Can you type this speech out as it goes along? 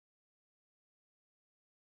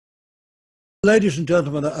Ladies and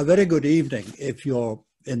gentlemen, a very good evening if you're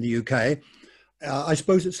in the UK. I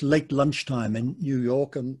suppose it's late lunchtime in New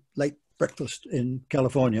York and late breakfast in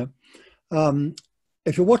California.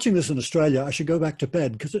 If you're watching this in Australia, I should go back to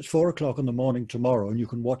bed because it's 4 o'clock in the morning tomorrow and you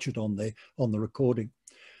can watch it on the recording.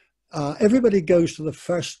 Everybody goes to the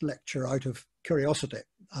first lecture out of curiosity.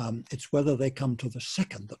 It's whether they come to the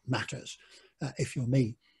second that matters, if you're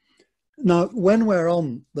me. Now, when we're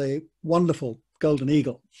on the wonderful Golden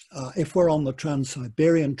Eagle, if we're on the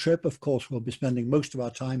Trans-Siberian trip, of course, we'll be spending most of our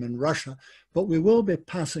time in Russia, but we will be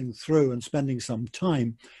passing through and spending some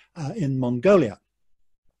time in Mongolia.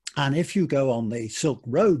 And if you go on the Silk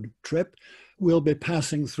Road trip, we'll be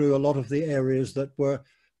passing through a lot of the areas that were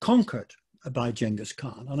conquered by Genghis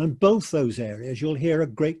Khan. And in both those areas, you'll hear a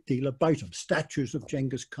great deal about him. Statues of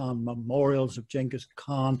Genghis Khan, memorials of Genghis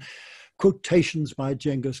Khan, quotations by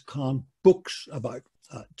Genghis Khan, books about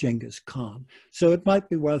Genghis Khan. So it might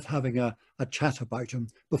be worth having a chat about him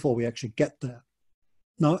before we actually get there.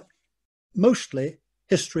 Now, mostly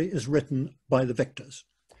history is written by the victors,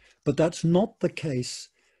 but that's not the case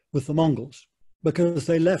with the Mongols because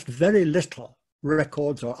they left very little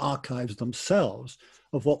records or archives themselves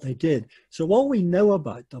of what they did. So what we know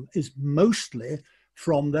about them is mostly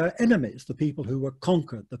from their enemies, the people who were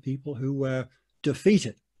conquered, the people who were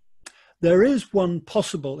defeated. There is one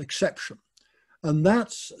possible exception, and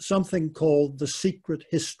that's something called the secret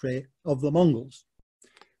history of the Mongols.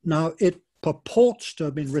 Now, it purports to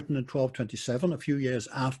have been written in 1227, a few years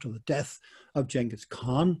after the death of Genghis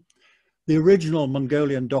Khan. The original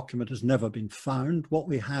Mongolian document has never been found. What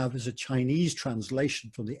we have is a Chinese translation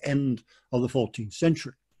from the end of the 14th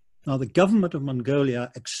century. Now, the government of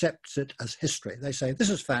Mongolia accepts it as history. They say, this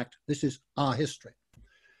is fact, this is our history.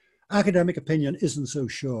 Academic opinion isn't so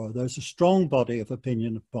sure. There's a strong body of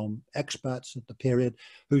opinion from experts at the period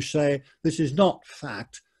who say this is not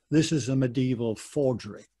fact, this is a medieval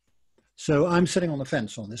forgery. So I'm sitting on the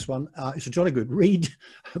fence on this one. It's a jolly good read,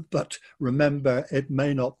 but remember, it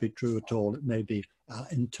may not be true at all. It may be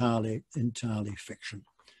entirely fiction.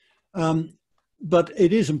 But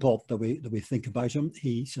it is important that we think about him.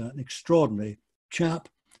 He's an extraordinary chap.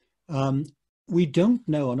 We don't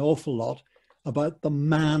know an awful lot about the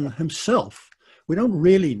man himself. We don't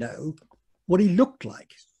really know what he looked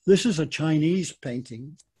like. This is a Chinese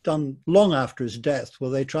painting done long after his death,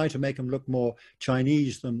 where they try to make him look more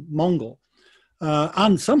Chinese than Mongol.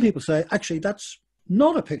 And some people say, actually, that's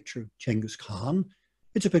not a picture of Genghis Khan.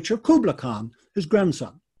 It's a picture of Kublai Khan, his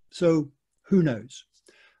grandson. So who knows?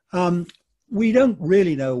 We don't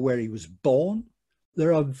really know where he was born.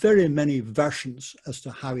 There are very many versions as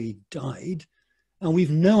to how he died, and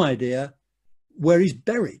we've no idea where he's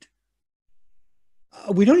buried.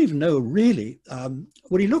 We don't even know really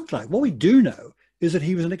what he looked like. What we do know is that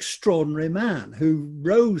he was an extraordinary man who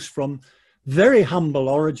rose from very humble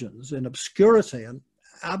origins in obscurity and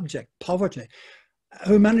abject poverty,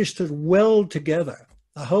 who managed to weld together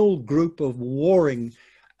a whole group of warring,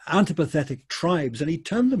 antipathetic tribes, and he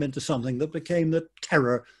turned them into something that became the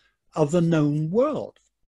terror of the known world.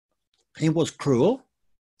 He was cruel,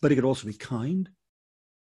 but he could also be kind.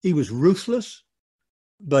 He was ruthless,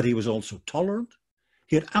 but he was also tolerant.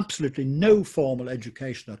 He had absolutely no formal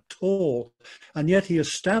education at all, and yet he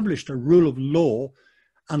established a rule of law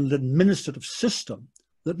and an administrative system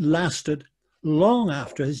that lasted long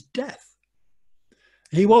after his death.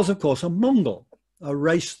 He was, of course, a Mongol, a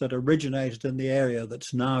race that originated in the area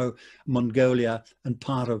that's now Mongolia and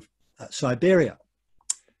part of Siberia.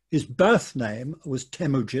 His birth name was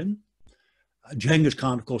Temujin. Genghis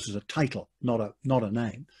Khan, of course, is a title, not a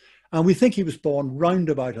name. And we think he was born round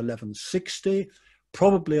about 1160,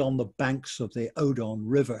 probably on the banks of the Odon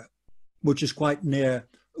River, which is quite near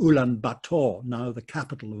Ulaanbaatar, now the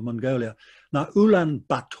capital of Mongolia. Now,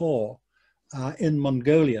 Ulaanbaatar in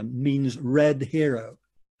Mongolian means red hero.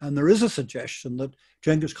 And there is a suggestion that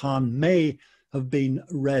Genghis Khan may have been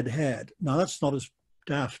red-haired. Now, that's not as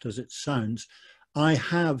daft as it sounds. I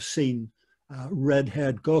have seen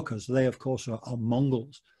red-haired Gurkhas. They, of course, are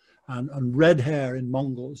Mongols. And red hair in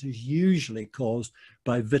Mongols is usually caused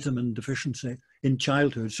by vitamin deficiency in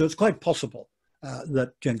childhood. So it's quite possible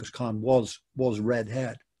that Genghis Khan was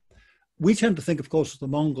red-haired. We tend to think, of course, of the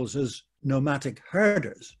Mongols as nomadic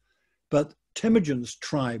herders, but Temujin's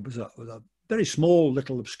tribe was a very small,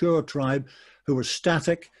 little, obscure tribe who were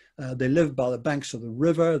static. They lived by the banks of the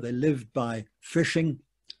river. They lived by fishing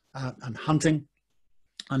and hunting.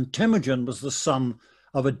 And Temujin was the son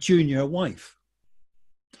of a junior wife.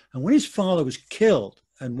 And when his father was killed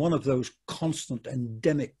in one of those constant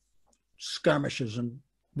endemic skirmishes and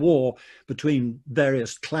war between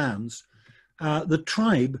various clans, the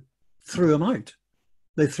tribe threw him out.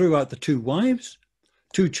 They threw out the two wives,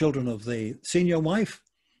 two children of the senior wife,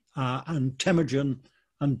 and Temujin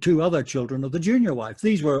and two other children of the junior wife.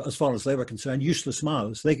 These were, as far as they were concerned, useless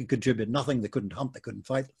mouths. They could contribute nothing. They couldn't hunt. They couldn't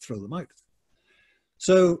fight. Throw them out.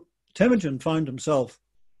 So Temujin found himself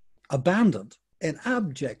abandoned in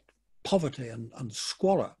abject poverty and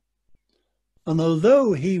squalor. And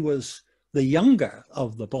although he was the younger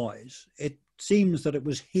of the boys, it seems that it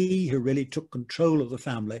was he who really took control of the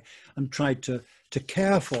family and tried to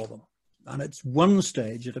care for them. And at one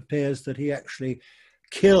stage, it appears that he actually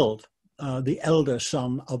killed the elder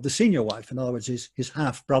son of the senior wife. In other words, his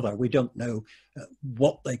half-brother. We don't know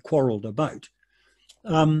what they quarreled about.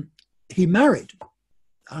 He married.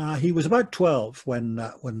 He was about 12 when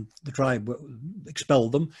the tribe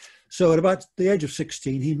expelled them. So at about the age of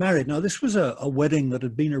 16, he married. Now, this was a wedding that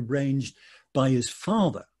had been arranged by his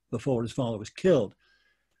father before his father was killed.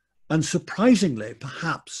 And surprisingly,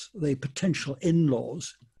 perhaps the potential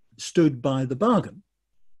in-laws stood by the bargain.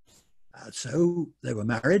 So they were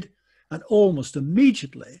married, and almost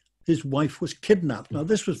immediately his wife was kidnapped. Now,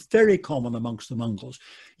 this was very common amongst the Mongols.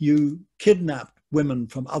 You kidnapped women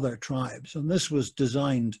from other tribes, and this was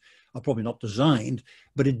designed, or probably not designed,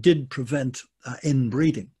 but it did prevent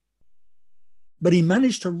inbreeding. But he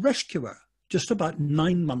managed to rescue her just about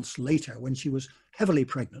 9 months later when she was heavily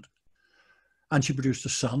pregnant, and she produced a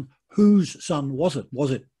son. Whose son was it?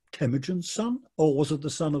 Was it Temujin's son, or was it the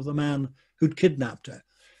son of the man who'd kidnapped her?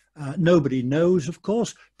 Nobody knows, of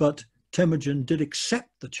course, but Temujin did accept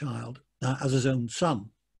the child as his own son.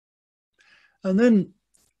 And then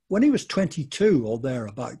when he was 22 or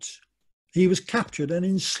thereabouts, he was captured and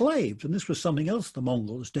enslaved. And this was something else the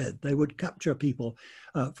Mongols did. They would capture people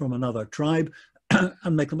from another tribe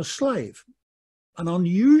and make them a slave. And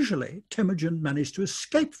unusually, Temujin managed to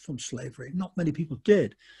escape from slavery. Not many people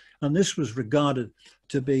did. And this was regarded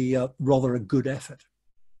to be rather a good effort.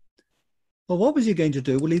 Well, what was he going to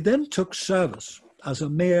do? Well, he then took service as a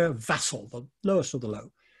mere vassal, the lowest of the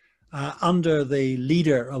low, under the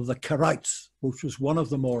leader of the Karaits, which was one of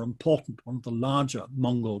the more important, one of the larger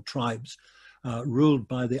Mongol tribes, ruled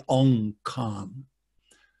by the Ong Khan.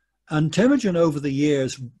 And Temujin, over the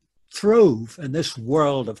years, throve in this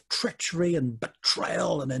world of treachery and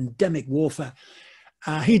betrayal and endemic warfare.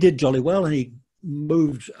 He did jolly well, and he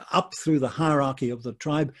moved up through the hierarchy of the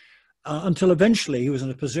tribe until eventually he was in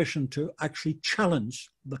a position to actually challenge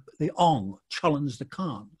the Ong, challenge the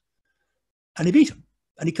Khan. And he beat him,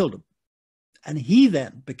 and he killed him. And he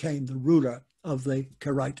then became the ruler of the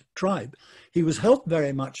Karait tribe. He was helped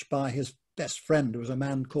very much by his best friend, who was a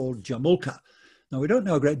man called Jamulka. Now, we don't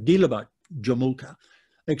know a great deal about Jamulka,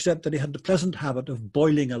 except that he had the pleasant habit of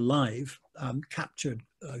boiling alive captured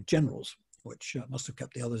generals, which must have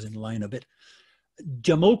kept the others in line a bit.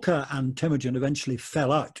 Jamulka and Temujin eventually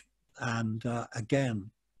fell out, and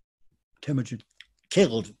again, Temujin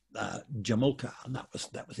killed Jamulka, and that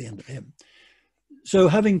was the end of him. So,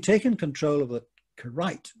 having taken control of the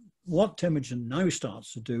Karait, what Temujin now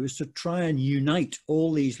starts to do is to try and unite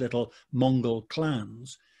all these little Mongol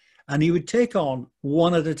clans, and he would take on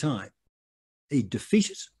one at a time. He'd defeat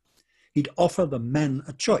it. He'd offer the men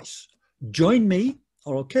a choice: join me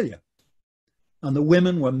or I'll kill you. And the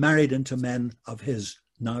women were married into men of his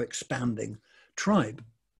now expanding tribe.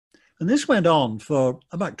 And this went on for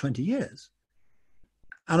about 20 years.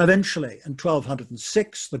 And eventually, in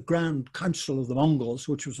 1206, the Grand Council of the Mongols,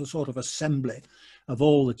 which was a sort of assembly of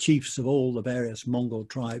all the chiefs of all the various Mongol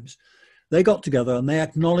tribes, they got together and they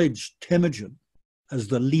acknowledged Temujin as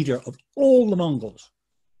the leader of all the Mongols.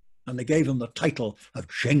 And they gave him the title of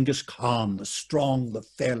Genghis Khan, the strong, the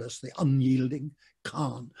fearless, the unyielding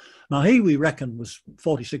Khan. Now, he, we reckon, was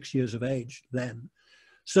 46 years of age then.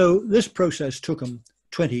 So this process took him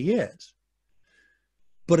 20 years.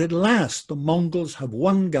 But at last, the Mongols have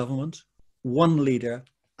one government, one leader,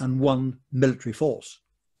 and one military force.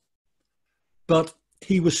 But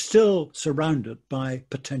he was still surrounded by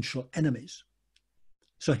potential enemies.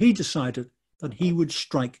 So he decided that he would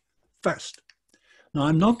strike first. Now,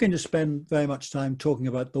 I'm not going to spend very much time talking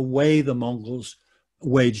about the way the Mongols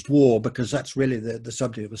waged war, because that's really the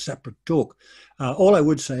subject of a separate talk. All I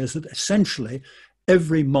would say is that essentially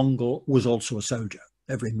every Mongol was also a soldier.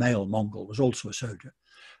 Every male Mongol was also a soldier.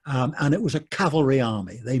 And it was a cavalry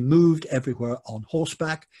army. They moved everywhere on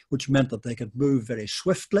horseback, which meant that they could move very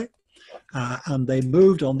swiftly. And they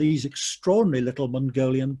moved on these extraordinary little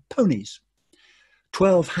Mongolian ponies.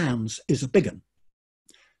 12 hands is a big one.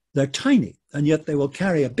 They're tiny, and yet they will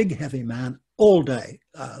carry a big, heavy man all day.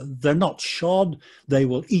 They're not shod. They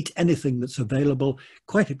will eat anything that's available.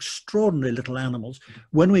 Quite extraordinary little animals.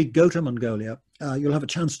 When we go to Mongolia, you'll have a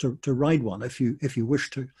chance to ride one if you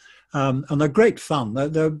wish to. And they're great fun.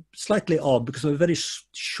 They're slightly odd because they're a very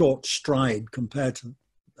short stride compared to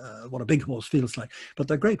what a big horse feels like. But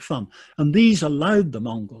they're great fun. And these allowed the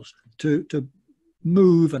Mongols to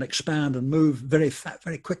move and expand and move very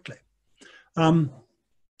quickly.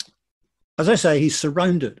 As I say, he's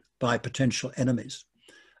surrounded by potential enemies.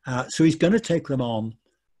 So he's going to take them on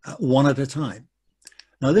one at a time.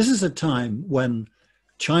 Now, this is a time when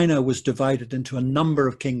China was divided into a number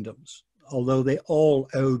of kingdoms, although they all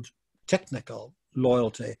owed technical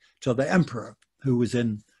loyalty to the emperor, who was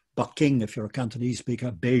in Peking if you're a Cantonese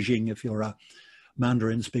speaker, Beijing if you're a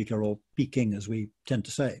Mandarin speaker, or Peking as we tend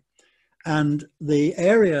to say. And the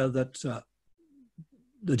area that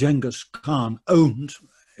the Genghis Khan owned,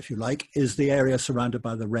 if you like, is the area surrounded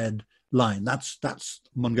by the red line. That's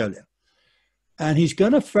Mongolia. And he's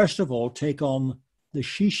going to, first of all, take on the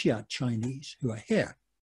Xixia Chinese who are here.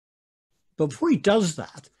 But before he does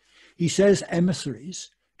that, he sends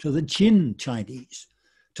emissaries to the Jin Chinese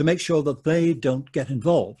to make sure that they don't get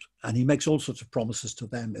involved. And he makes all sorts of promises to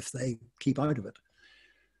them if they keep out of it.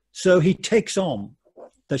 So he takes on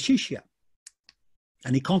the Xixia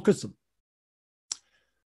and he conquers them.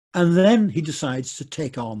 And then he decides to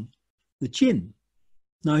take on the Jin.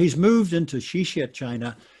 Now, he's moved into Xixia,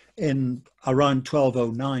 China in around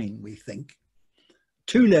 1209, we think.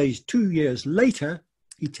 2 years later,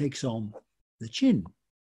 he takes on the Jin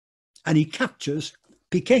and he captures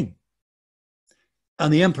Peking.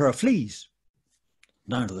 And the emperor flees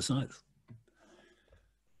down to the south.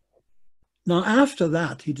 Now, after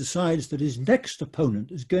that, he decides that his next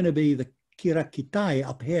opponent is going to be the Kirakitai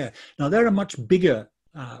up here. Now, they're a much bigger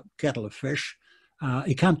kettle of fish.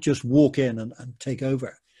 He can't just walk in and take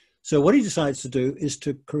over. So what he decides to do is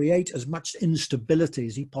to create as much instability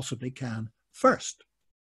as he possibly can first.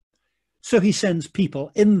 So he sends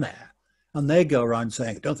people in there and they go around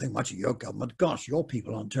saying, don't think much of your government. Gosh, your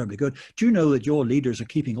people aren't terribly good. Do you know that your leaders are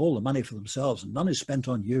keeping all the money for themselves and none is spent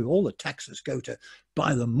on you? All the taxes go to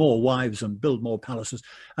buy them more wives and build more palaces.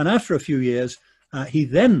 And after a few years, he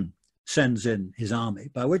then sends in his army,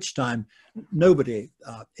 by which time nobody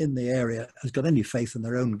in the area has got any faith in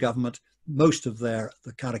their own government. Most of the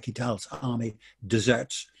Karakital's army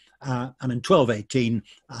deserts. And in 1218,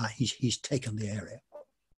 he's taken the area.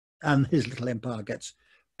 And his little empire gets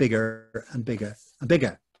bigger and bigger and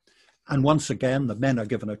bigger. And once again, the men are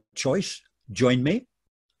given a choice: join me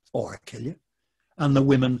or I kill you. And the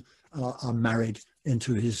women are married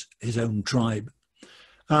into his own tribe.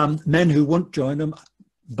 Men who won't join him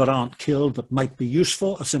but aren't killed, but might be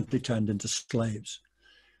useful, are simply turned into slaves.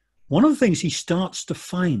 One of the things he starts to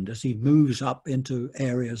find as he moves up into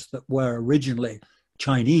areas that were originally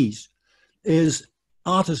Chinese is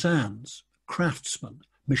artisans, craftsmen,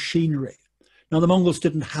 machinery. Now, the Mongols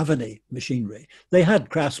didn't have any machinery. They had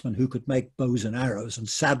craftsmen who could make bows and arrows and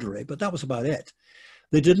saddlery, but that was about it.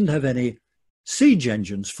 They didn't have any siege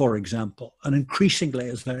engines, for example, and increasingly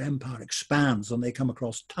as their empire expands and they come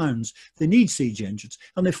across towns, they need siege engines,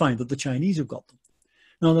 and they find that the Chinese have got them.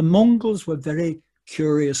 Now, the Mongols were very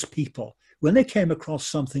curious people. When they came across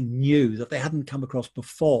something new that they hadn't come across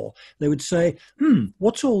before, they would say,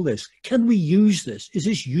 what's all this? Can we use this? Is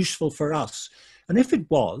this useful for us? And if it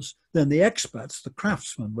was, then the experts, the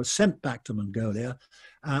craftsmen, were sent back to Mongolia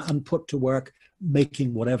and put to work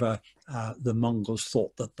making whatever the Mongols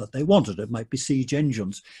thought that they wanted. It might be siege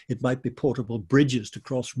engines. It might be portable bridges to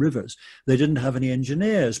cross rivers. They didn't have any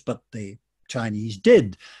engineers, but the Chinese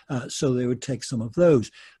did, so they would take some of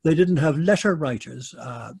those. They didn't have letter writers,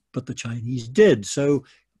 but the Chinese did, so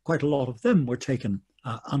quite a lot of them were taken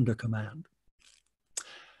under command.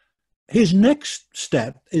 His next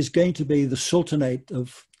step is going to be the Sultanate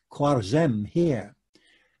of Khwarezm here,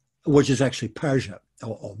 which is actually Persia,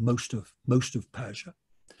 or most of Persia.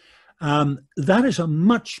 That is a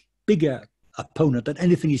much bigger opponent than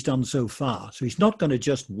anything he's done so far. So he's not going to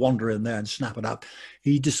just wander in there and snap it up.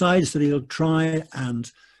 He decides that he'll try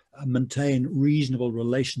and maintain reasonable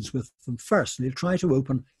relations with them first, and he'll try to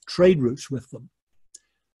open trade routes with them.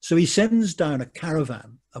 So he sends down a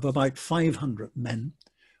caravan of about 500 men,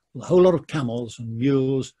 with a whole lot of camels and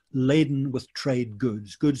mules laden with trade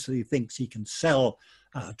goods that he thinks he can sell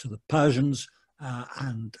to the Persians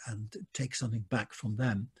and take something back from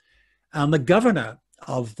them. And the governor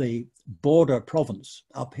of the border province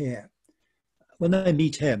up here, when they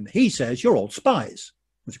meet him, he says, "You're all spies,"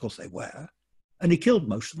 which of course they were, and he killed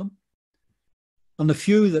most of them. And the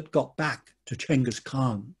few that got back to Genghis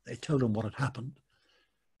Khan, they told him what had happened.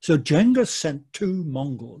 So Genghis sent 2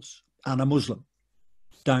 Mongols and a Muslim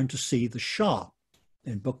down to see the Shah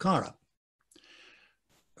in Bukhara,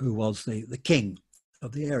 who was the king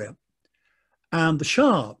of the area. And the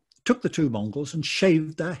Shah took the two Mongols and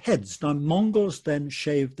shaved their heads. Now, Mongols then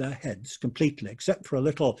shaved their heads completely, except for a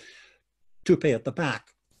little toupee at the back,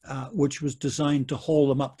 which was designed to haul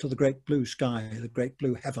them up to the great blue sky, the great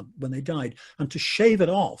blue heaven when they died. And to shave it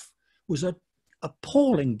off was an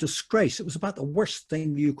appalling disgrace. It was about the worst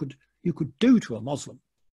thing you could do to a Muslim.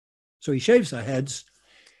 So he shaves their heads,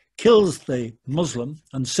 kills the Muslim,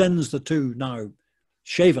 and sends the two now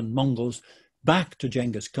shaven Mongols back to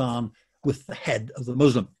Genghis Khan with the head of the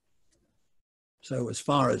Muslim. So as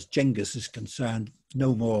far as Genghis is concerned,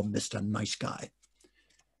 no more Mr. Nice Guy.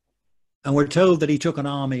 And we're told that he took an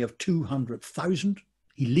army of 200,000.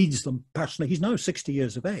 He leads them personally. He's now 60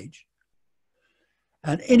 years of age.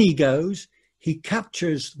 And in he goes. He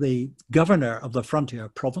captures the governor of the frontier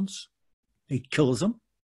province. He kills him.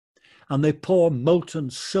 And they pour molten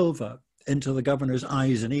silver into the governor's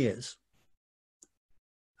eyes and ears.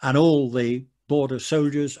 And all the border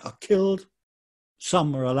soldiers are killed.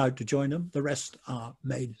 Some are allowed to join him. The rest are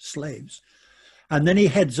made slaves. And then he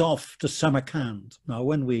heads off to Samarkand. Now,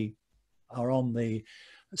 when we are on the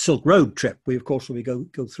Silk Road trip, we of course will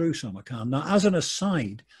go through Samarkand. Now, as an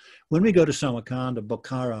aside, when we go to Samarkand and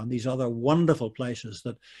Bukhara and these other wonderful places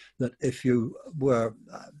that if you were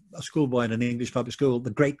a schoolboy in an English public school,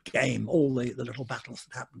 the Great Game, all the little battles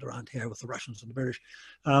that happened around here with the Russians and the British,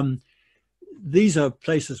 these are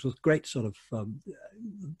places with great sort of,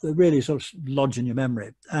 they really sort of lodge in your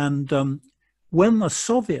memory. And when the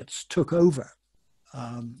Soviets took over,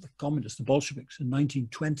 the communists, the Bolsheviks in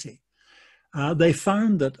 1920, they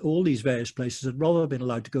found that all these various places had rather been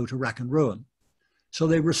allowed to go to rack and ruin. So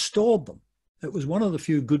they restored them. It was one of the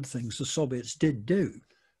few good things the Soviets did do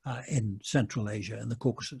in Central Asia and the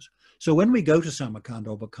Caucasus. So when we go to Samarkand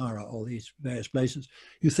or Bukhara or these various places,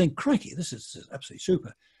 you think, crikey, this is absolutely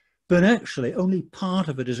super. But actually, only part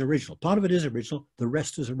of it is original. Part of it is original. The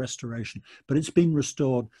rest is a restoration. But it's been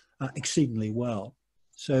restored exceedingly well.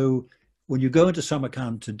 So when you go into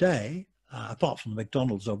Samarkand today, apart from the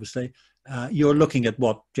McDonald's, obviously, you're looking at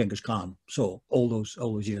what Genghis Khan saw all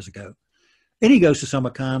those years ago. And he goes to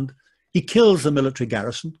Samarkand. He kills the military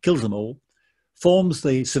garrison, kills them all, forms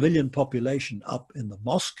the civilian population up in the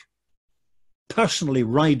mosque, personally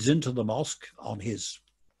rides into the mosque on his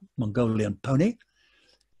Mongolian pony,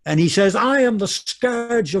 and he says, I am the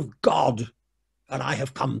scourge of God, and I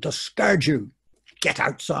have come to scourge you. Get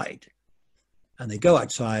outside. And they go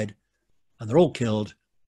outside, and they're all killed,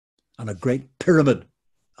 and a great pyramid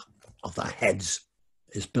of their heads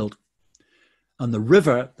is built. And the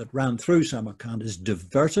river that ran through Samarkand is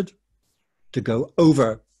diverted to go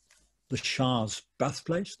over the Shah's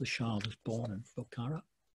birthplace. The Shah was born in Bukhara,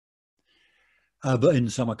 but in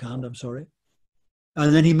Samarkand, I'm sorry.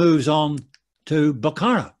 And then he moves on to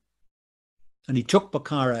Bukhara. And he took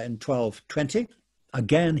Bukhara in 1220.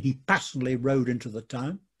 Again, he personally rode into the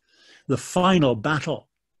town. The final battle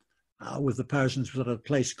with the Persians was at a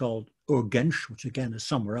place called Urgench, which again is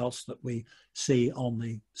somewhere else that we see on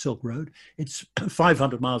the Silk Road. It's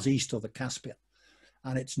 500 miles east of the Caspian,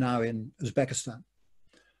 and it's now in Uzbekistan.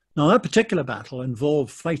 Now, that particular battle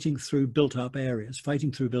involved fighting through built-up areas,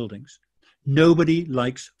 fighting through buildings. Nobody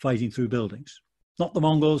likes fighting through buildings. Not the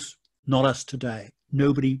Mongols, not us today.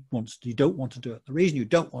 Nobody wants to, you don't want to do it. The reason you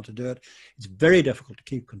don't want to do it, it's very difficult to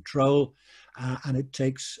keep control, and it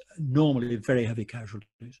takes normally very heavy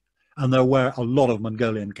casualties. And there were a lot of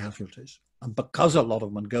Mongolian casualties. And because a lot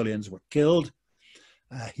of Mongolians were killed,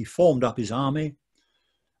 he formed up his army.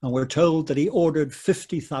 And we're told that he ordered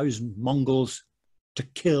 50,000 Mongols to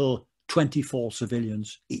kill 24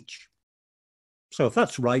 civilians each. So if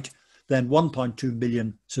that's right, then 1.2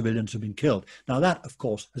 million civilians have been killed. Now that, of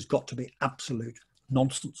course, has got to be absolute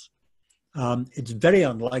nonsense. It's very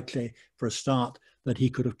unlikely, for a start, that he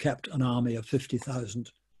could have kept an army of 50,000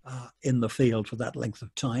 in the field for that length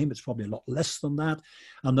of time. It's probably a lot less than that.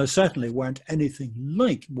 And there certainly weren't anything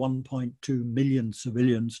like 1.2 million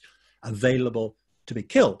civilians available to be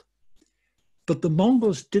killed. But the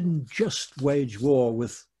Mongols didn't just wage war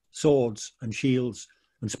with swords and shields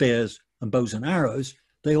and spears and bows and arrows.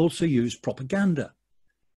 They also used propaganda.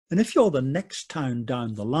 And if you're the next town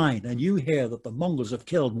down the line and you hear that the Mongols have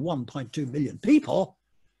killed 1.2 million people,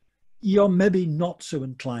 you're maybe not so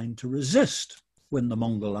inclined to resist when the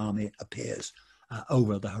Mongol army appears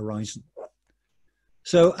over the horizon.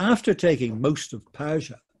 So after taking most of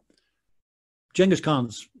Persia, Genghis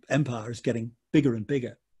Khan's empire is getting bigger and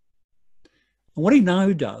bigger. And what he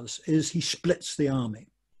now does is he splits the army.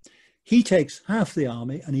 He takes half the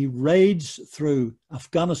army and he raids through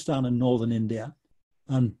Afghanistan and northern India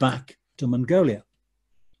and back to Mongolia.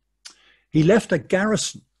 He left a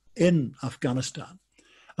garrison in Afghanistan,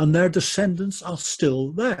 and their descendants are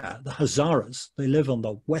still there. The Hazaras, they live on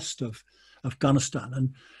the west of Afghanistan,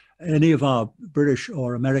 and any of our British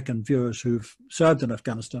or American viewers who've served in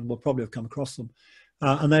Afghanistan will probably have come across them.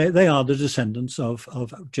 And they are the descendants of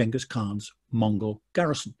Genghis Khan's Mongol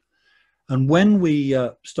garrison. And when we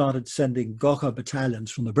started sending Gurkha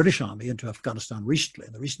battalions from the British Army into Afghanistan recently,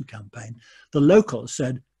 in the recent campaign, the locals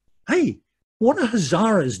said, "Hey, what are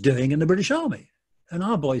Hazaras doing in the British Army?" And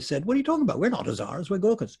our boys said, "What are you talking about? We're not Hazaras, we're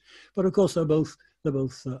Gurkhas." But of course, they're both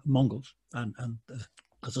Mongols. And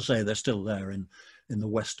as I say, they're still there in the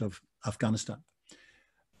west of Afghanistan.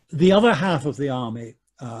 The other half of the army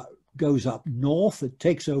goes up north. It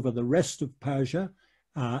takes over the rest of Persia.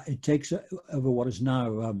 It takes over what is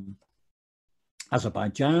now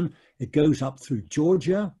Azerbaijan. It goes up through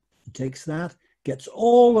Georgia. It takes that, gets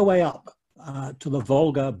all the way up to the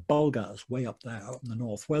Volga Bulgars, way up there up in the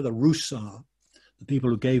north, where the Rus are, the people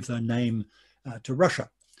who gave their name to Russia.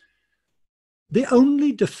 The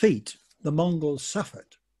only defeat the Mongols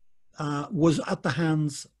suffered was at the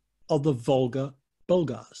hands of the Volga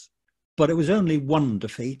Bulgars. But it was only one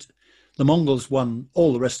defeat. The Mongols won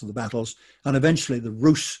all the rest of the battles, and eventually the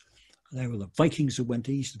Rus, they were the Vikings who went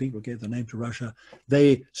east, the people who gave their name to Russia,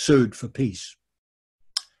 they sued for peace.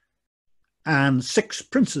 And 6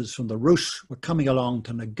 princes from the Rus were coming along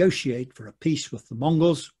to negotiate for a peace with the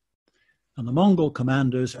Mongols, and the Mongol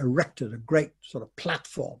commanders erected a great sort of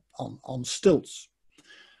platform on stilts.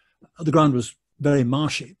 The ground was very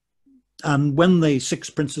marshy, and when the 6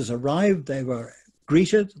 princes arrived, they were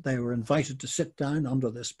greeted, they were invited to sit down under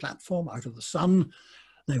this platform out of the sun.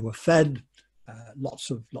 They were fed lots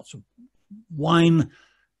of wine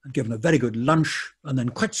and given a very good lunch, and then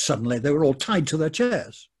quite suddenly they were all tied to their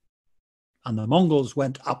chairs. And the Mongols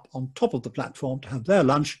went up on top of the platform to have their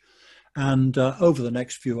lunch, and over the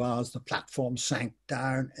next few hours the platform sank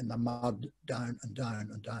down in the mud, down and down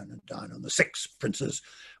and down and down, and the 6 princes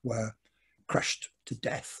were crushed to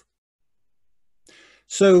death.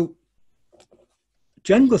 So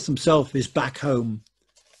Genghis himself is back home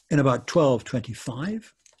in about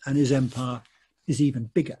 1225, and his empire is even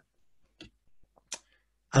bigger.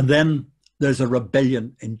 And then there's a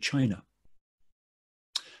rebellion in China.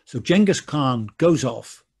 So Genghis Khan goes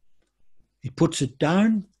off, he puts it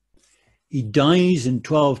down, he dies in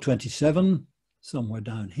 1227, somewhere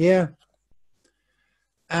down here,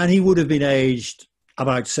 and he would have been aged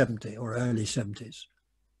about 70 or early 70s.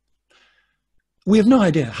 We have no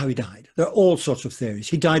idea how he died. There are all sorts of theories.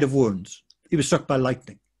 He died of wounds. He was struck by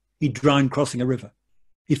lightning. He drowned crossing a river.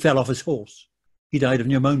 He fell off his horse. He died of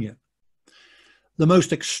pneumonia. The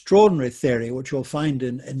most extraordinary theory, which you'll find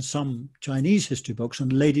in some Chinese history books,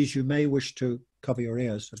 and ladies, you may wish to cover your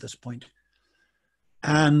ears at this point,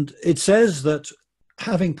 and it says that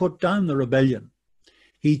having put down the rebellion,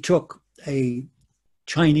 he took a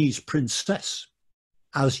Chinese princess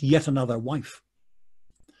as yet another wife.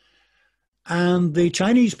 And the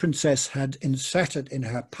Chinese princess had inserted in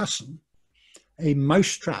her person a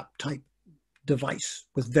mousetrap type device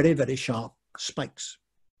with very, very sharp spikes.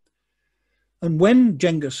 And when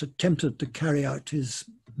Genghis attempted to carry out his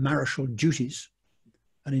martial duties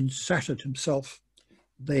and inserted himself,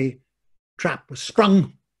 the trap was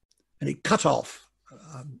sprung and it cut off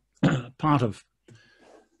part of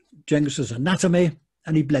Genghis's anatomy,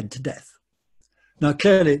 and he bled to death. Now,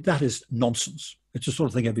 clearly, that is nonsense. It's the sort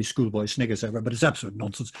of thing every schoolboy sniggers over, but it's absolute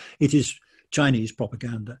nonsense. It is Chinese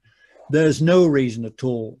propaganda. There's no reason at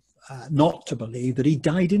all not to believe that he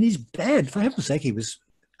died in his bed. For heaven's sake, he was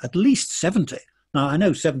at least 70. Now, I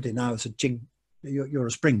know 70 now is you're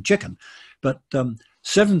a spring chicken, but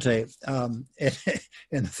 70 in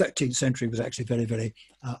the 13th century was actually very, very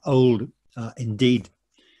old indeed.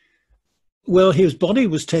 Well, his body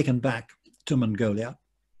was taken back to Mongolia,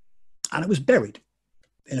 and it was buried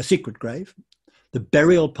in a secret grave. The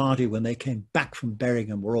burial party, when they came back from burying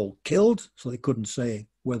him, were all killed, so they couldn't say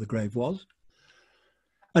where the grave was.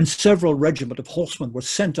 And several regiments of horsemen were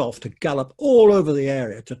sent off to gallop all over the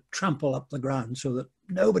area to trample up the ground so that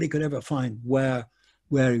nobody could ever find where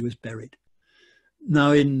he was buried.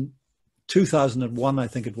 Now, in 2001, I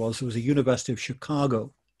think it was, there was a University of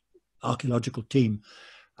Chicago archaeological team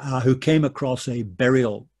who came across a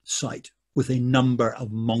burial site with a number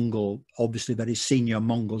of Mongol, obviously very senior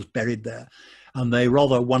Mongols buried there. And they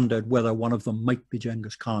rather wondered whether one of them might be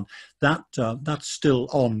Genghis Khan. That's still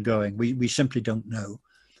ongoing. We simply don't know.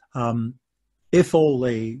 If all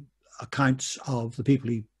the accounts of the people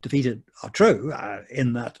he defeated are true,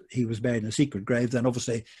 in that he was buried in a secret grave, then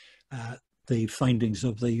obviously the findings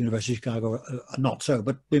of the University of Chicago are not so,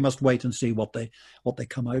 but we must wait and see what they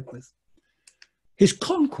come out with. His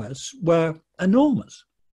conquests were enormous.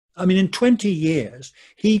 I mean, in 20 years,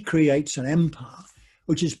 he creates an empire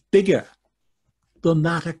which is bigger than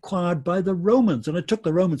that acquired by the Romans. And it took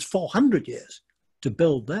the Romans 400 years to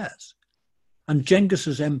build theirs. And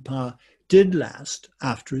Genghis's empire did last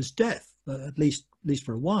after his death, at least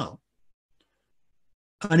for a while.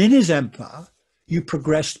 And in his empire, you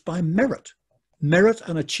progressed by merit. Merit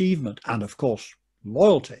and achievement, and of course,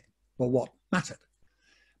 loyalty were what mattered.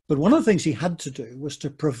 But one of the things he had to do was to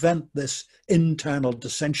prevent this internal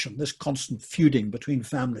dissension, this constant feuding between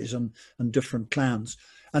families and different clans.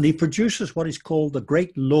 And he produces what is called the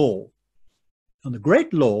Great Law. And the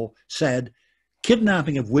Great Law said,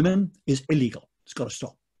 kidnapping of women is illegal. It's got to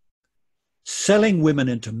stop. Selling women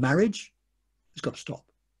into marriage has got to stop.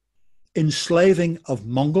 Enslaving of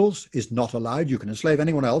Mongols is not allowed. You can enslave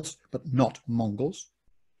anyone else, but not Mongols.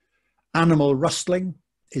 Animal rustling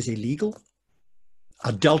is illegal.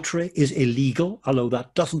 Adultery is illegal, although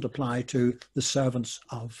that doesn't apply to the servants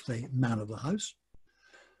of the man of the house.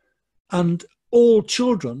 And all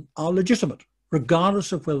children are legitimate,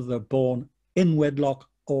 regardless of whether they're born in wedlock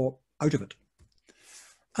or out of it.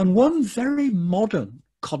 And one very modern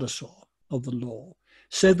codicil of the law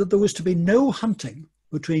said that there was to be no hunting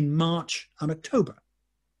between March and October.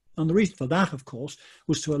 And the reason for that, of course,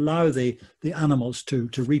 was to allow the animals to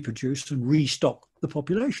reproduce and restock the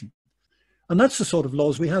population. And that's the sort of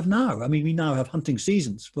laws we have now. I mean, we now have hunting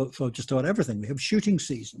seasons for just about everything. We have shooting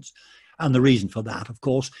seasons. And the reason for that, of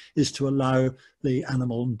course, is to allow the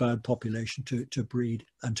animal and bird population to breed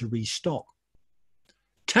and to restock.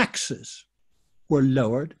 Taxes were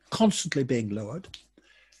lowered, constantly being lowered.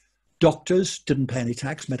 Doctors didn't pay any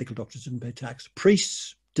tax. Medical doctors didn't pay tax.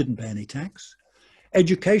 Priests didn't pay any tax.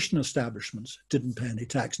 Education establishments didn't pay any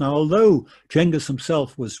tax. Now, although Genghis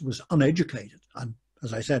himself was uneducated and,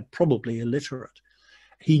 as I said, probably illiterate,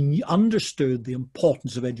 he understood the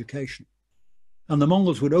importance of education. And the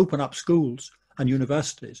Mongols would open up schools and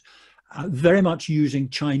universities, very much using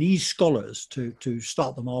Chinese scholars to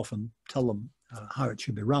start them off and tell them how it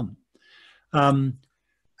should be run. And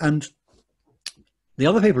the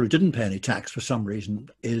other people who didn't pay any tax for some reason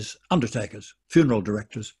is undertakers, funeral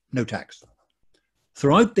directors, no tax.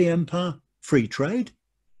 Throughout the empire, free trade.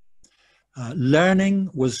 Learning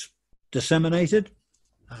was disseminated.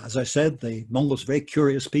 As I said, the Mongols are very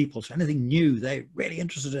curious people, so anything new they're really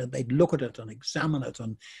interested in. They'd look at it and examine it,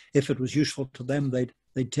 and if it was useful to them,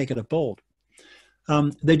 they'd take it aboard.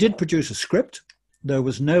 They did produce a script. There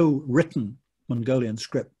was no written Mongolian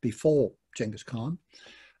script before Genghis Khan.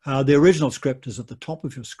 The original script is at the top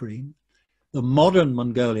of your screen. The modern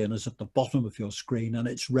Mongolian is at the bottom of your screen, and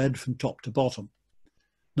it's read from top to bottom.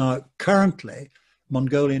 Now, currently,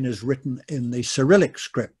 Mongolian is written in the Cyrillic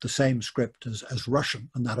script, the same script as Russian,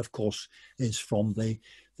 and that, of course, is from the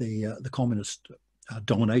communist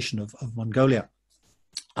domination of Mongolia.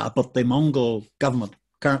 But the Mongol government,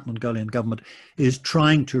 current Mongolian government, is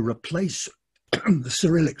trying to replace the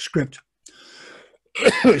Cyrillic script,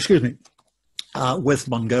 excuse me, with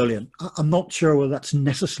Mongolian. I'm not sure whether that's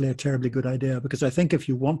necessarily a terribly good idea, because I think if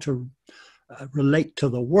you want to relate to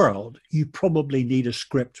the world, you probably need a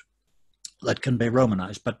script that can be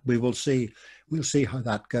Romanized, but we'll see how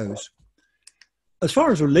that goes. As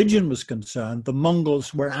far as religion was concerned, the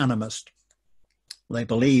Mongols were animist. They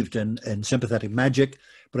believed in sympathetic magic,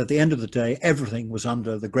 but at the end of the day, everything was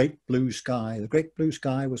under the great blue sky. The great blue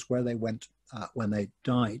sky was where they went when they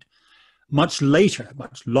died. Much later,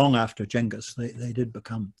 much long after Genghis, they did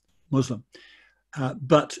become Muslim.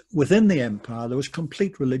 But within the empire, there was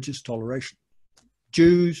complete religious toleration.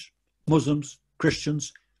 Jews, Muslims,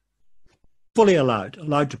 Christians, fully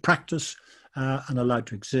allowed to practice and allowed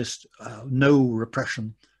to exist, no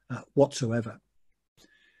repression whatsoever.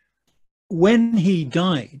 When he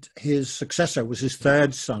died, his successor was his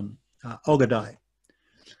third son, Ogadai,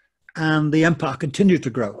 and the empire continued to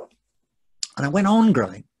grow. And it went on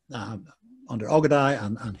growing under Ogadai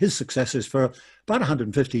and his successors for about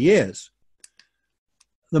 150 years.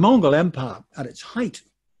 The Mongol Empire, at its height,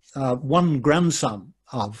 one grandson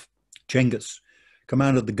of Genghis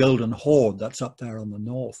commanded the Golden Horde that's up there on the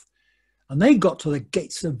north. And they got to the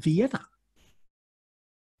gates of Vienna.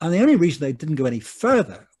 And the only reason they didn't go any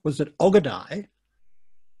further was that Ogadai,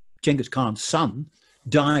 Genghis Khan's son,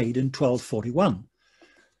 died in 1241.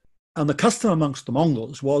 And the custom amongst the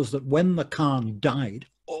Mongols was that when the Khan died,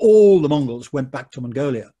 all the Mongols went back to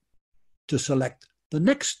Mongolia to select the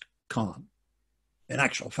next Khan. In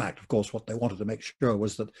actual fact, of course, what they wanted to make sure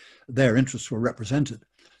was that their interests were represented.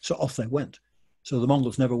 So off they went. So the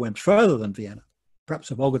Mongols never went further than Vienna.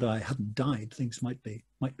 perhaps if Ogadai hadn't died, things might be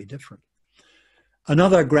different.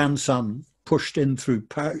 Another grandson pushed in through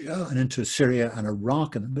Persia and into Syria and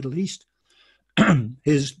Iraq and the Middle East.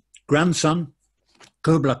 His grandson,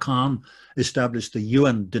 Kublai Khan, established the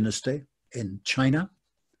Yuan dynasty in China.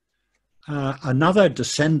 Another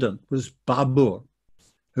descendant was Babur,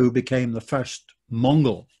 who became the first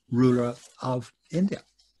Mongol ruler of India.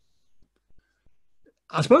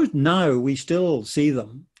 I suppose now we still see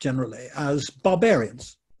them generally as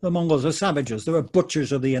barbarians. The Mongols are savages. They were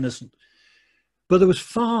butchers of the innocent. But there was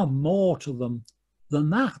far more to them than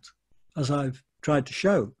that, as I've tried to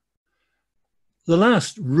show. The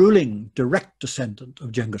last ruling direct descendant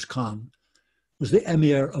of Genghis Khan was the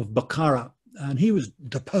Emir of Bukhara, and he was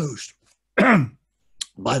deposed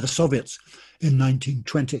by the Soviets in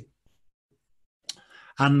 1920.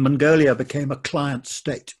 And Mongolia became a client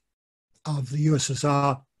state of the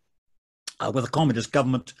USSR with a communist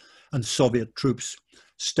government and Soviet troops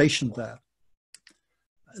stationed there.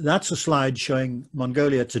 That's a slide showing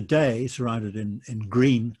Mongolia today, surrounded in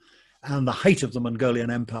green, and the height of the Mongolian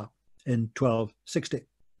Empire in 1260.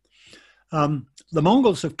 The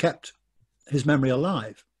Mongols have kept his memory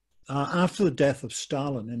alive. After the death of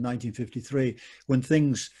Stalin in 1953, when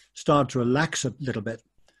things started to relax a little bit,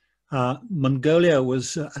 Mongolia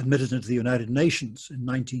was admitted into the United Nations in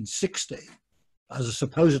 1960 as a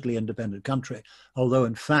supposedly independent country, although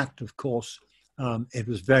in fact, of course, it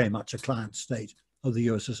was very much a client state of the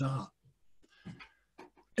USSR.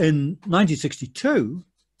 In 1962,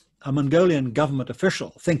 a Mongolian government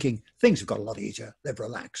official, thinking things have got a lot easier, they've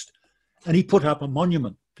relaxed, and he put up a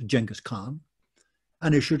monument to Genghis Khan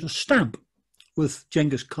and issued a stamp with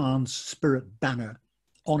Genghis Khan's spirit banner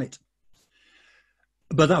on it.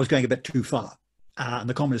 But that was going a bit too far. And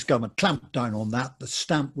the communist government clamped down on that. The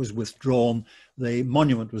stamp was withdrawn, the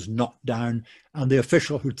monument was knocked down, and the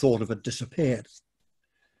official who thought of it disappeared.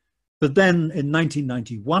 But then in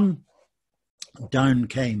 1991, down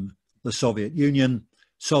came the Soviet Union,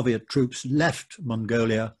 Soviet troops left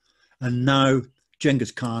Mongolia, and now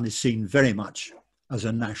Genghis Khan is seen very much as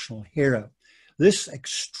a national hero. This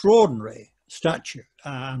extraordinary statue,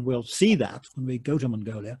 and we'll see that when we go to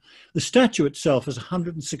Mongolia, the statue itself is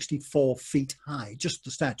 164 feet high, just the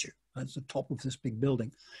statue. That's the top of this big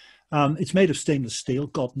building. It's made of stainless steel.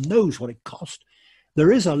 God knows what it cost.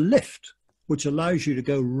 There is a lift which allows you to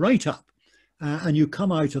go right up and you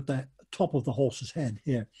come out at the top of the horse's head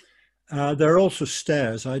here. There are also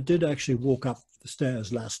stairs. I did actually walk up the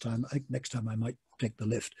stairs last time. I think next time I might take the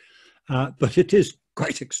lift. But it is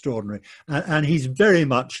quite extraordinary. And he's very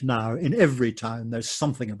much now, in every town, there's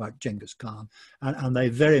something about Genghis Khan. And they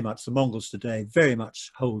very much, the Mongols today, very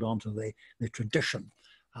much hold on to the tradition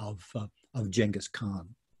of Genghis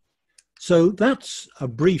Khan. So that's a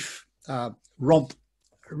brief romp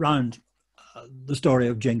around the story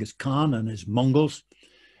of Genghis Khan and his Mongols.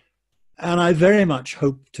 And I very much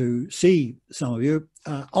hope to see some of you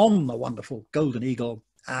on the wonderful Golden Eagle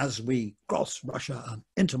as we cross Russia and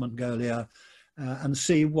into Mongolia and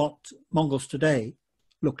see what Mongols today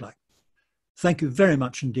look like. Thank you very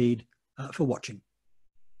much indeed for watching.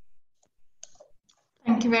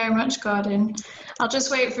 Thank you very much, Gordon. I'll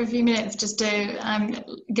just wait for a few minutes just to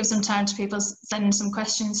give some time to people send some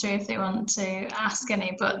questions through if they want to ask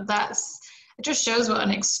any, but it just shows what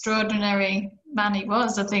an extraordinary man he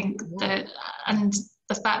was, I think, and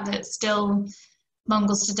the fact that still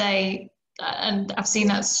Mongols today, and I've seen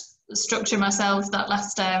that structure myself, that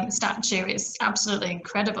last statue, it's absolutely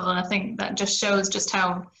incredible, and I think that just shows just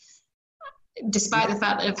how, despite the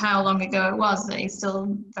fact of how long ago it was, that he's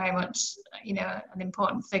still very much, you know, an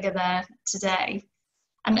important figure there today.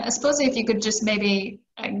 And I suppose if you could just maybe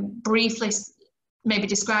briefly maybe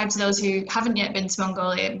describe to those who haven't yet been to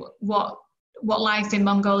Mongolia what life in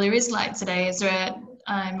Mongolia is like today. Is there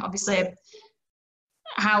obviously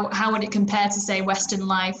how would it compare to, say, Western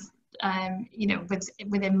life, you know,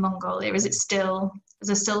 within Mongolia? Is there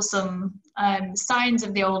still some signs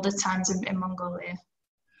of the older times in Mongolia?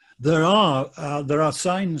 There are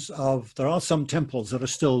signs of, there are some temples that are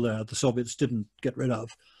still there, the Soviets didn't get rid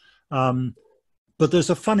of. But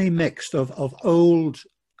there's a funny mix of old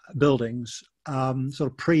buildings,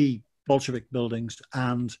 sort of pre-Bolshevik buildings,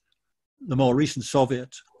 and the more recent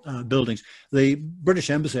Soviet buildings. The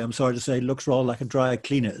British Embassy, I'm sorry to say, looks rather like a dry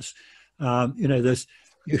cleaners. You know,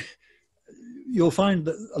 you'll find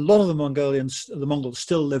that a lot of the Mongols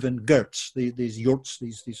still live in yurts, these yurts,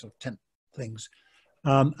 these sort of tent things.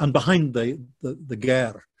 And behind the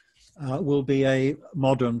ger will be a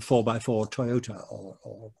modern 4x4 Toyota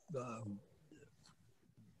or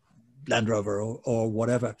Land Rover or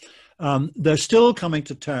whatever. They're still coming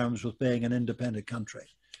to terms with being an independent country.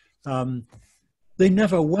 they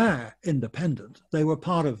never were independent. They were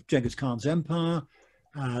part of Genghis Khan's empire.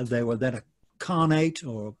 They were then a Khanate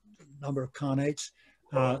or a number of Khanates.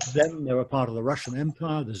 Then they were part of the Russian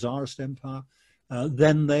Empire, the Tsarist Empire.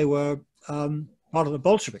 Then they were part of the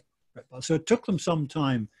Bolshevik Empire. So it took them some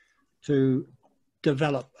time to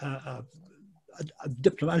develop a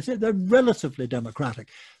diplomat. I say they're relatively democratic.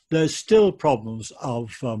 There's still problems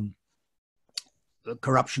of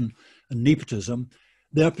corruption and nepotism.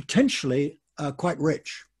 They're potentially quite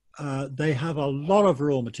rich. They have a lot of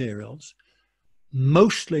raw materials,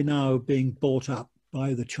 mostly now being bought up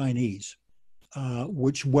by the Chinese,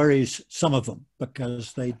 which worries some of them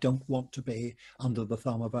because they don't want to be under the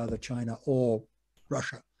thumb of either China or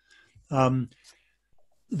Russia.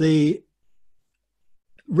 The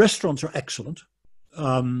restaurants are excellent.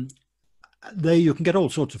 You can get all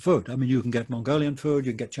sorts of food. I mean, you can get Mongolian food,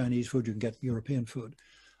 you can get Chinese food, you can get European food.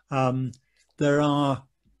 There are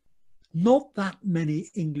not that many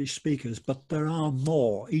English speakers, but there are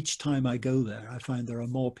more. Each time I go there, I find there are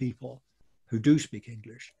more people who do speak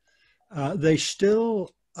English. They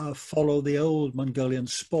still follow the old Mongolian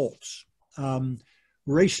sports.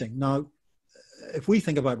 Racing. Now, if we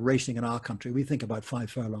think about racing in our country, we think about 5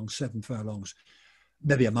 furlongs, 7 furlongs,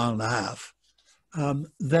 maybe a mile and a half.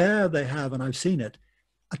 There they have, and I've seen it,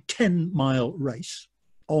 a 10-mile race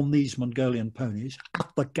on these Mongolian ponies at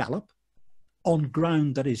the gallop on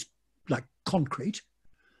ground that is like concrete.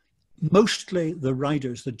 Mostly the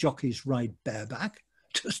riders, the jockeys, ride bareback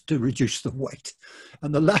just to reduce the weight.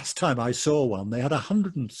 And the last time I saw one, they had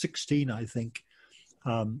 116, I think,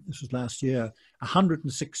 this was last year,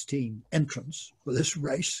 116 entrants for this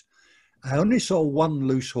race. I only saw one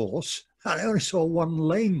loose horse. I only saw one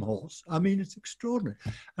lame horse. I mean, it's extraordinary.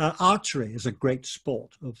 Archery is a great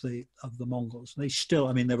sport of the Mongols. They still,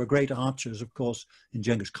 I mean, they were great archers, of course, in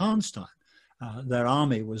Genghis Khan's time. Their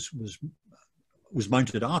army was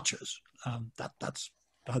mounted archers. That's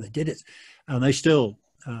how they did it, and they still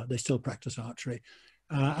practice archery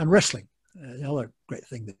and wrestling. The other great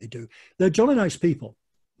thing that they do. They're jolly nice people,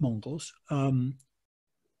 Mongols.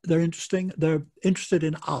 They're interesting. They're interested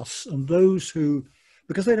in us and those who,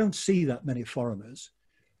 because they don't see that many foreigners,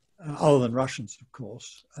 other than Russians, of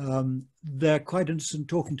course. They're quite interested in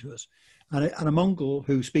talking to us. And a Mongol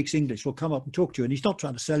who speaks English will come up and talk to you, and he's not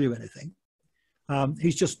trying to sell you anything.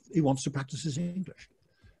 He wants to practice his English.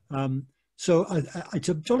 So it's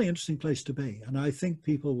a jolly interesting place to be. And I think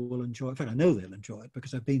people will enjoy it. In fact, I know they'll enjoy it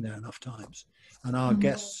because I've been there enough times. And our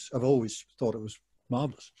guests have always thought it was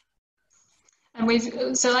marvelous.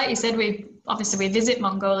 And so like you said, we visit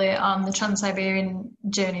Mongolia on the Trans-Siberian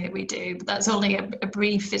journey that we do, but that's only a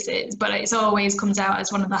brief visit, but it's always comes out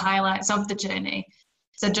as one of the highlights of the journey.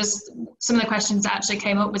 So just some of the questions that actually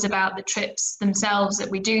came up was about the trips themselves that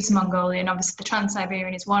we do to Mongolia, and obviously the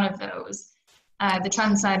Trans-Siberian is one of those. The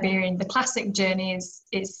Trans-Siberian, the classic journey is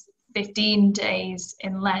 15 days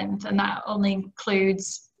in length, and that only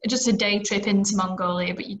includes just a day trip into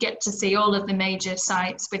Mongolia, but you get to see all of the major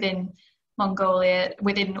sites within Mongolia,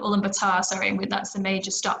 within Ulaanbaatar, sorry, that's the major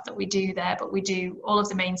stop that we do there, but we do all of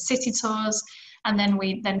the main city tours, and then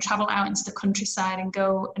we travel out into the countryside and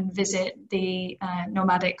go and visit the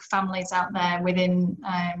nomadic families out there within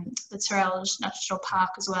the Tyrrell National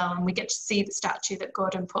Park as well, and we get to see the statue that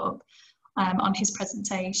Gordon put up on his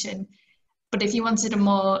presentation. But if you wanted a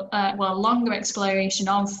more, longer exploration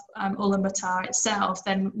of Ulaanbaatar itself,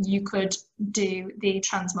 then you could do the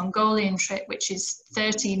Trans-Mongolian trip, which is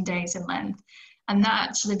 13 days in length. And that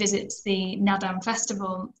actually visits the Nadam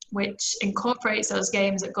Festival, which incorporates those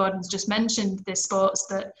games that Gordon's just mentioned, the sports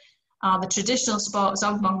that are the traditional sports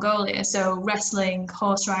of Mongolia, so wrestling,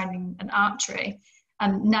 horse riding, and archery.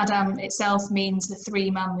 And Nadam itself means the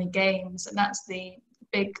 3 manly games, and that's the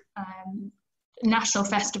big national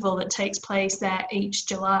festival that takes place there each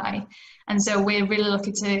July. And so we're really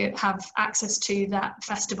lucky to have access to that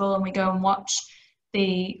festival, and we go and watch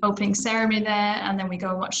the opening ceremony there, and then we go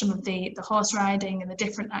and watch some of the horse riding and the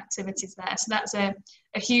different activities there. So that's a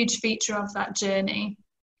huge feature of that journey.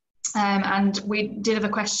 And we did have a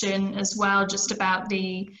question as well just about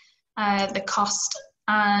the cost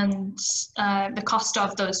and the cost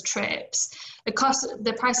of those trips.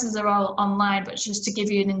 The prices are all online, but just to give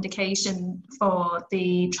you an indication for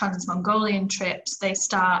the Trans-Mongolian trips, they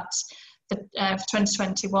start for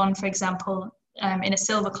 2021, for example, in a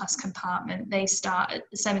silver class compartment, they start at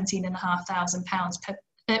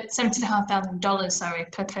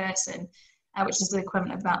 $17,500 per person, which is the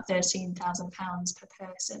equivalent of about £13,000 per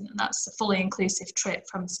person, and that's a fully inclusive trip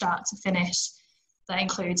from start to finish. That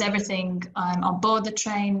includes everything on board the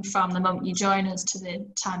train from the moment you join us to the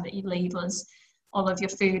time that you leave us. all of your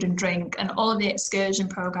food and drink, and all of the excursion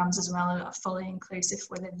programs as well are fully inclusive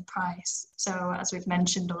within the price. So as we've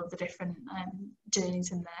mentioned, all of the different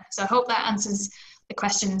journeys in there. So I hope that answers the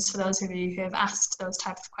questions for those of you who have asked those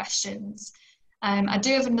type of questions. I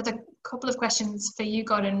do have another couple of questions for you,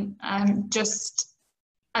 Gordon.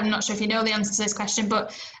 I'm not sure if you know the answer to this question,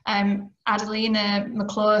 but Adelina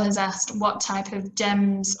McClure has asked what type of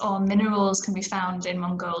gems or minerals can be found in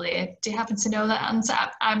Mongolia. Do you happen to know that answer?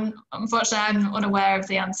 Unfortunately, I'm unaware of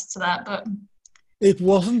the answer to that, but... It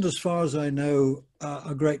wasn't, as far as I know,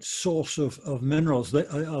 a great source of minerals,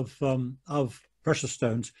 of precious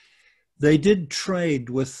stones. They did trade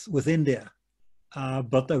with India,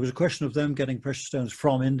 but there was a question of them getting precious stones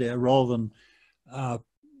from India rather than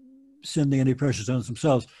sending any precious stones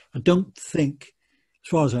themselves. I don't think, as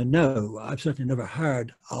far as I know, I've certainly never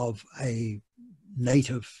heard of a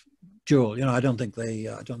native jewel. You know, I don't think they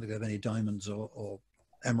have any diamonds or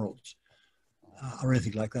emeralds or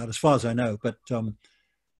anything like that, as far as I know. But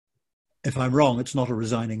if I'm wrong, it's not a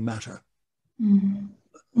resigning matter. Mm-hmm.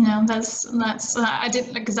 No, that's I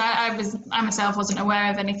didn't, because I myself wasn't aware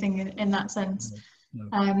of anything in that sense.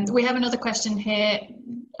 No. We have another question here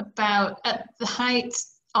about, at the height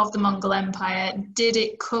of the Mongol Empire, did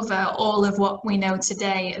it cover all of what we know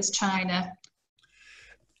today as China?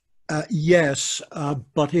 Yes,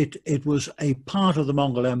 but it was a part of the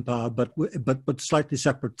Mongol Empire, but slightly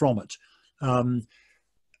separate from it.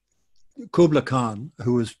 Kublai Khan,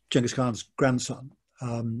 who was Genghis Khan's grandson,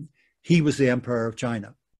 he was the emperor of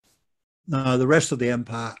China. Now, the rest of the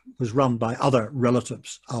empire was run by other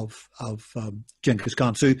relatives of Genghis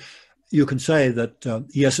Khan. So you can say that,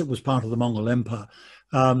 yes, it was part of the Mongol Empire.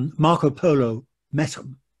 Marco Polo met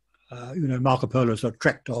him. Marco Polo sort of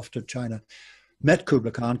trekked off to China, met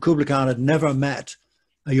Kublai Khan. Kublai Khan had never met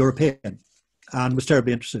a European and was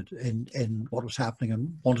terribly interested in what was happening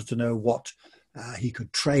and wanted to know what he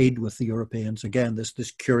could trade with the Europeans. Again,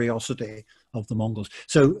 this curiosity of the Mongols.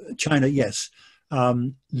 So China, yes.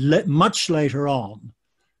 Much later on,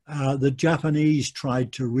 the Japanese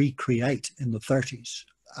tried to recreate in the 30s,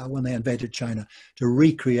 when they invaded China, to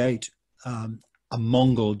recreate a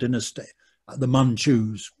Mongol dynasty. The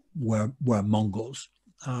Manchus were Mongols,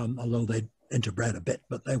 although they interbred a bit,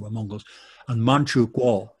 but they were Mongols. And Manchu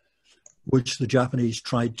Kuo, which the Japanese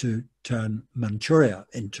tried to turn Manchuria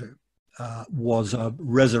into, was a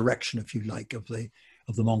resurrection, if you like, of the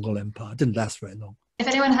Mongol Empire. It didn't last very long. If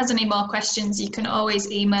anyone has any more questions, you can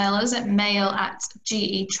always email us at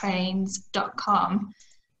mail@getrains.com,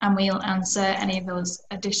 and we'll answer any of those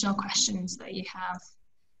additional questions that you have.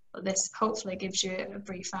 But this hopefully gives you a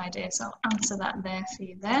brief idea, so I'll answer that there for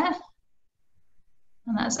you there.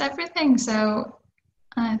 And that's everything. So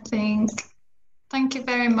I think, thank you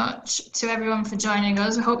very much to everyone for joining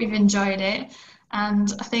us. I hope you've enjoyed it.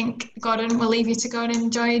 And I think, Gordon, we'll leave you to go and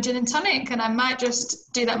enjoy gin and tonic, and I might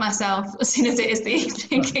just do that myself as soon as it is the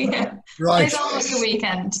evening here. Right. It's almost the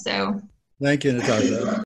weekend, so. Thank you, Natasha.